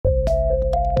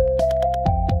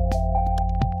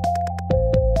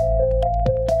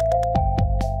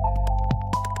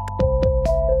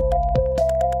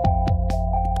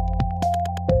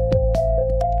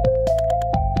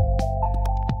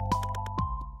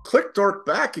Qlik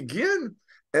back again.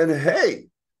 And hey,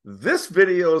 this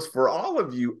video is for all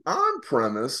of you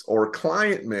on-premise or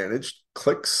client-managed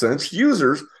Qlik Sense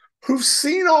users who've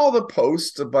seen all the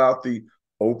posts about the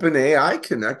OpenAI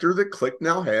connector that Qlik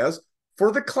now has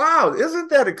for the cloud. Isn't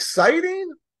that exciting?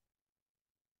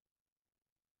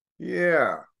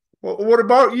 Yeah. Well, what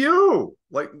about you?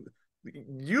 Like,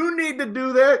 you need to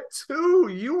do that too.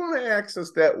 You want to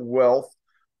access that wealth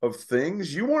of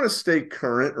things. You want to stay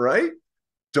current, right?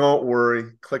 Don't worry,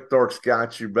 Qlik's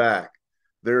got you back.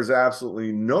 There's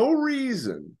absolutely no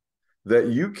reason that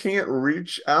you can't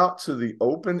reach out to the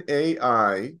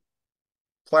OpenAI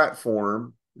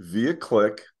platform via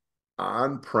Qlik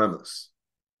on premise.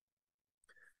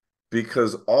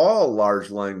 Because all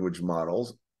large language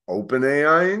models,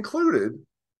 OpenAI included,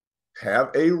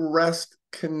 have a REST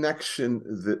connection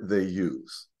that they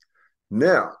use.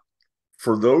 Now,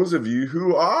 for those of you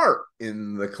who are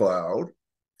in the cloud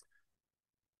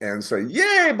and say,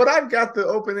 yay, but I've got the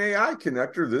OpenAI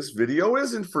connector, this video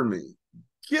isn't for me.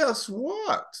 Guess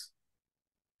what?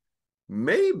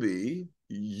 Maybe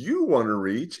you want to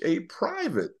reach a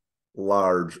private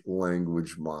large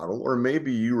language model, or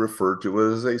maybe you refer to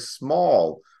it as a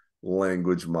small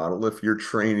language model if you're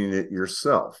training it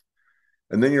yourself.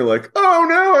 And then you're like, oh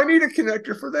no, I need a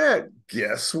connector for that.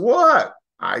 Guess what?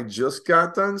 I just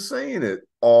got done saying it.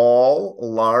 All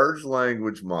large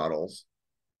language models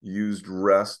used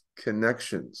REST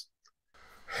connections.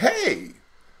 Hey,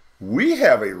 we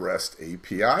have a REST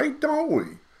API, don't we?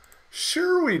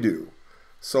 Sure we do.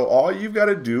 So all you've got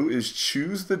to do is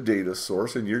choose the data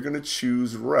source, and you're going to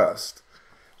choose REST.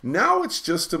 Now it's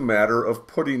just a matter of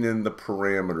putting in the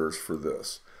parameters for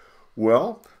this.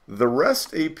 Well, the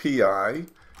REST API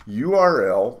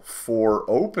URL for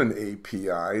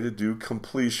OpenAPI to do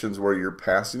completions where you're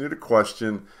passing it a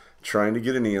question, trying to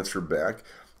get an answer back,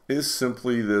 is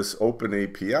simply this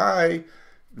OpenAPI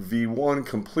v1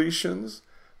 completions.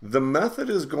 The method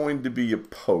is going to be a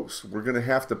post. We're going to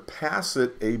have to pass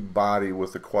it a body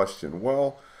with a question.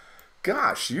 Well,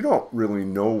 gosh, you don't really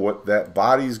know what that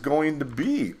body is going to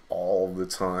be all the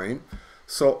time.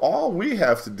 So all we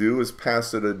have to do is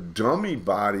pass it a dummy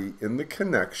body in the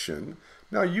connection.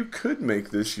 Now you could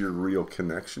make this your real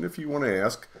connection if you want to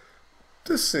ask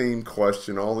the same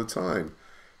question all the time.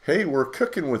 Hey, we're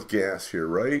cooking with gas here,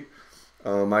 right?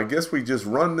 I guess we just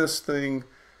run this thing.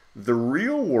 The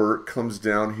real work comes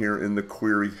down here in the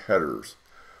query headers.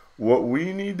 What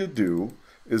we need to do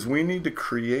is we need to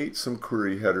create some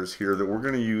query headers here that we're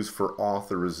going to use for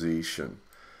authorization.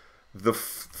 The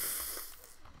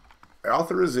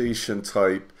authorization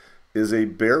type is a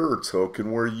bearer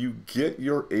token where you get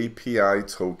your API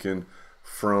token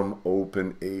from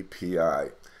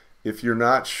OpenAPI. If you're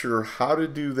not sure how to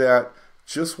do that,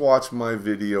 just watch my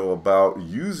video about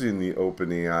using the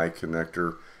OpenAI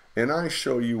connector, and I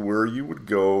show you where you would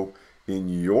go in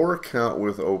your account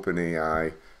with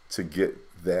OpenAI to get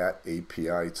that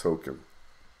API token.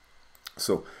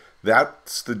 So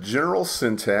that's the general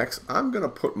syntax. I'm going to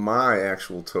put my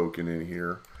actual token in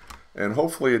here, and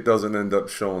hopefully it doesn't end up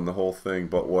showing the whole thing,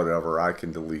 but whatever, I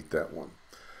can delete that one.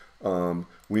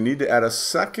 We need to add a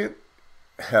second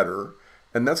header,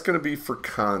 and that's going to be for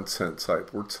content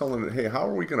type. We're telling it, hey, how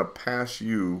are we going to pass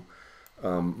you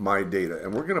my data?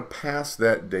 And we're going to pass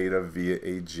that data via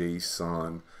a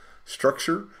JSON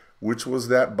structure, which was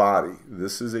that body.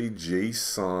 This is a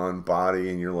JSON body,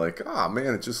 and you're like, ah,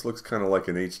 man, it just looks kind of like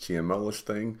an HTML-ish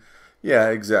thing. Yeah,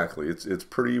 exactly. It's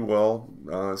pretty well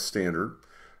standard,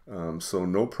 so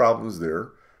no problems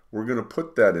there. We're going to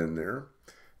put that in there,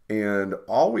 and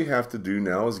all we have to do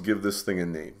now is give this thing a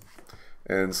name.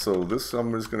 And so this,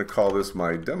 I'm just going to call this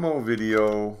my demo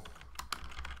video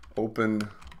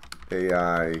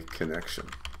OpenAI connection.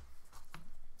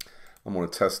 I'm going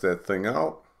to test that thing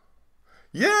out.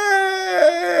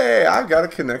 Yay! I got a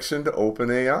connection to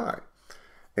OpenAI.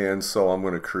 And so I'm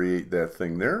going to create that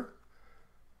thing there.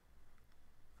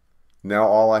 Now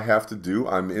all I have to do,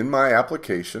 I'm in my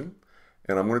application,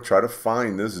 and I'm going to try to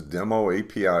find this demo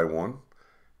API one.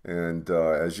 And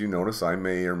as you notice, I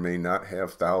may or may not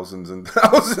have thousands and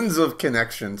thousands of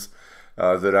connections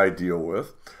that I deal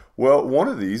with. Well, one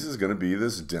of these is going to be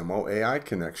this demo AI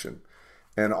connection.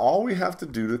 And all we have to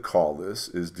do to call this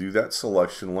is do that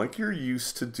selection like you're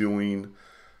used to doing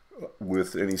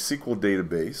with any SQL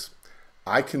database.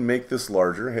 I can make this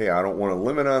larger. Hey, I don't want a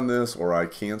limit on this, or I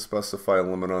can specify a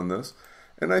limit on this.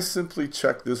 And I simply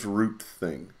check this root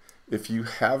thing. If you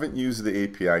haven't used the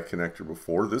API connector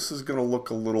before, this is going to look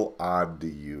a little odd to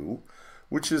you,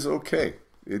 which is okay.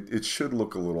 It should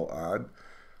look a little odd.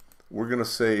 We're going to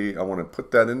say I want to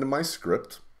put that into my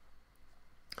script.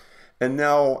 And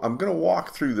now I'm going to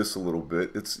walk through this a little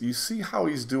bit. You see how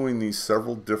he's doing these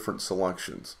several different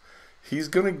selections. He's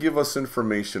going to give us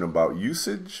information about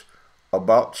usage,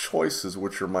 about choices,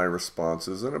 which are my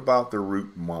responses, and about the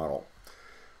root model.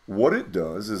 What it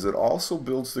does is it also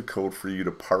builds the code for you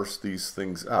to parse these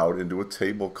things out into a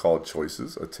table called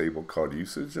choices, a table called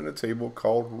usage, and a table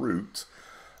called root.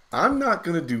 I'm not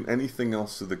going to do anything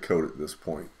else to the code at this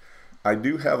point. I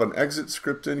do have an exit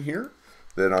script in here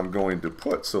that I'm going to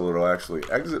put so it'll actually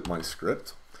exit my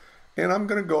script, and I'm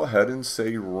going to go ahead and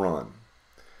say run.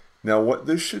 Now what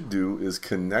this should do is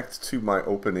connect to my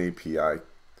OpenAI,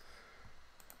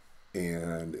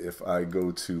 and if I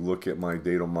go to look at my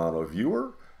data model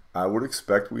viewer, I would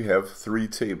expect we have 3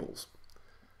 tables.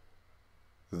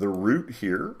 The root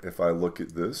here, if I look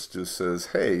at this, just says,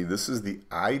 hey, this is the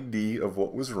ID of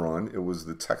what was run. It was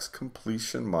the text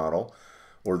completion model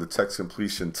or the text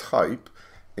completion type,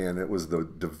 and it was the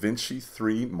DaVinci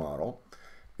 3 model.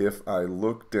 If I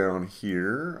look down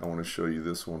here, I want to show you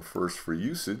this one first for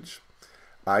usage.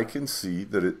 I can see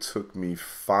that it took me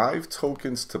 5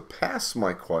 tokens to pass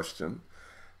my question,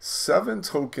 7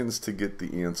 tokens to get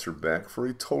the answer back, for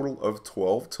a total of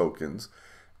 12 tokens.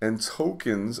 And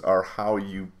tokens are how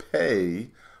you pay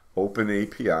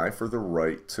OpenAI for the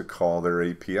right to call their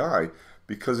API,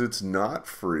 because it's not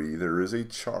free. There is a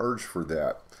charge for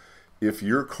that. If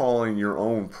you're calling your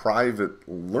own private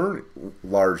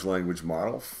large language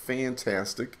model,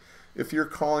 fantastic. If you're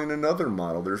calling another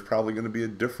model, there's probably going to be a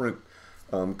different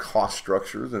cost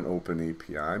structure than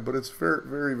OpenAI, but it's very,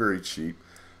 very, very cheap.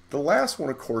 The last one,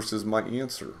 of course, is my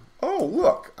answer. Oh,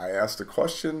 look, I asked a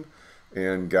question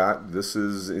and got, this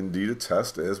is indeed a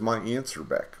test, as my answer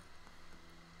back.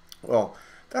 Well,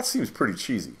 that seems pretty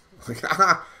cheesy. Like,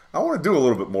 I want to do a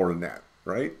little bit more than that,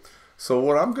 right? So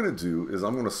what I'm going to do is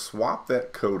I'm going to swap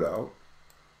that code out.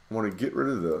 I want to get rid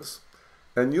of this.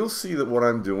 And you'll see that what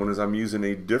I'm doing is I'm using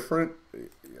a different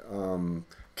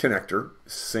connector,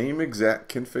 same exact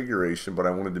configuration, but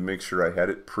I wanted to make sure I had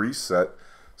it preset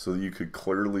so that you could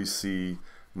clearly see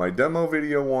my demo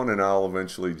video one, and I'll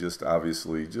eventually just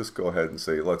obviously just go ahead and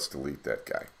say, let's delete that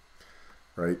guy,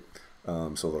 right?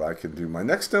 So that I can do my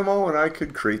next demo and I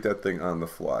could create that thing on the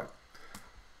fly.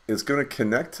 It's going to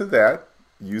connect to that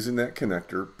using that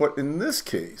connector, but in this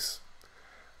case,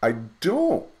 I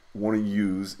don't want to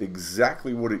use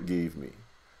exactly what it gave me.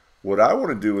 What I want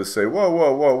to do is say, whoa,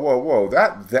 whoa, whoa, whoa, whoa,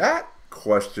 that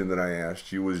question that I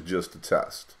asked you was just a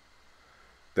test.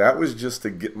 That was just to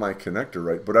get my connector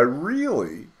right, but I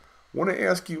really want to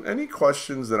ask you any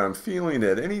questions that I'm feeling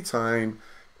at any time,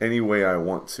 any way I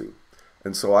want to.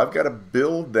 And so I've got to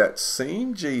build that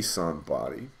same JSON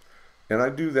body, and I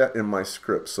do that in my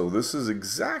script. So this is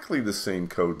exactly the same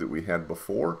code that we had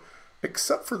before,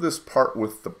 except for this part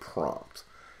with the prompt.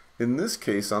 In this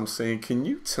case, I'm saying, can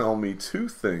you tell me 2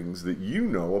 things that you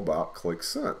know about Qlik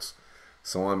Sense?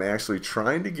 So I'm actually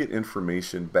trying to get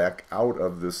information back out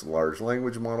of this large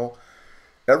language model.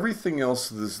 Everything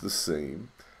else is the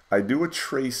same. I do a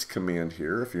trace command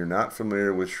here. If you're not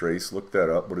familiar with trace, look that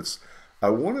up. But I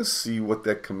want to see what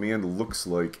that command looks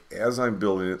like as I'm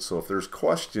building it. So if there's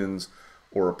questions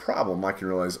or a problem, I can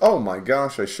realize, oh my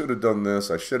gosh, I should have done this.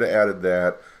 I should have added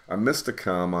that. I missed a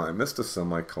comma. I missed a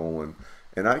semicolon.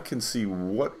 And I can see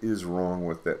what is wrong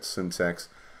with that syntax.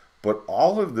 But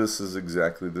all of this is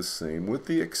exactly the same, with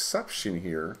the exception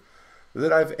here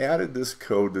that I've added this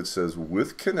code that says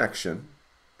with connection,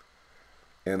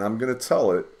 and I'm going to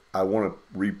tell it I want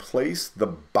to replace the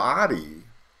body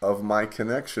of my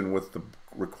connection with the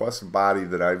request body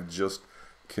that I've just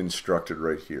constructed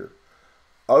right here.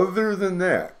 Other than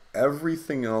that,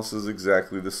 everything else is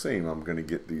exactly the same. I'm going to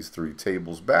get these 3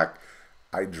 tables back.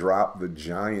 I drop the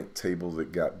giant table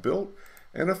that got built.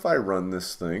 And if I run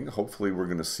this thing, hopefully we're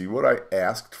going to see what I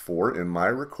asked for in my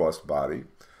request body.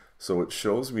 So it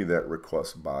shows me that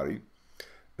request body.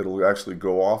 It'll actually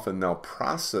go off and now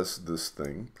process this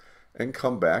thing and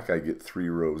come back. I get 3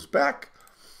 rows back.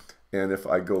 And if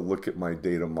I go look at my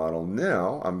data model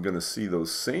now, I'm going to see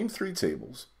those same 3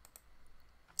 tables.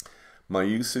 My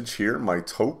usage here, my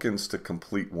tokens to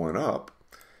complete went up.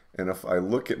 And if I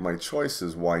look at my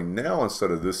choices, why now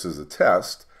instead of this as a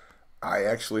test, I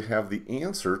actually have the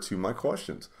answer to my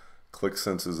questions. Qlik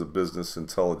Sense is a business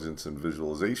intelligence and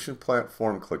visualization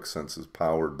platform. Qlik Sense is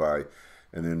powered by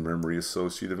an in-memory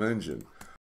associative engine.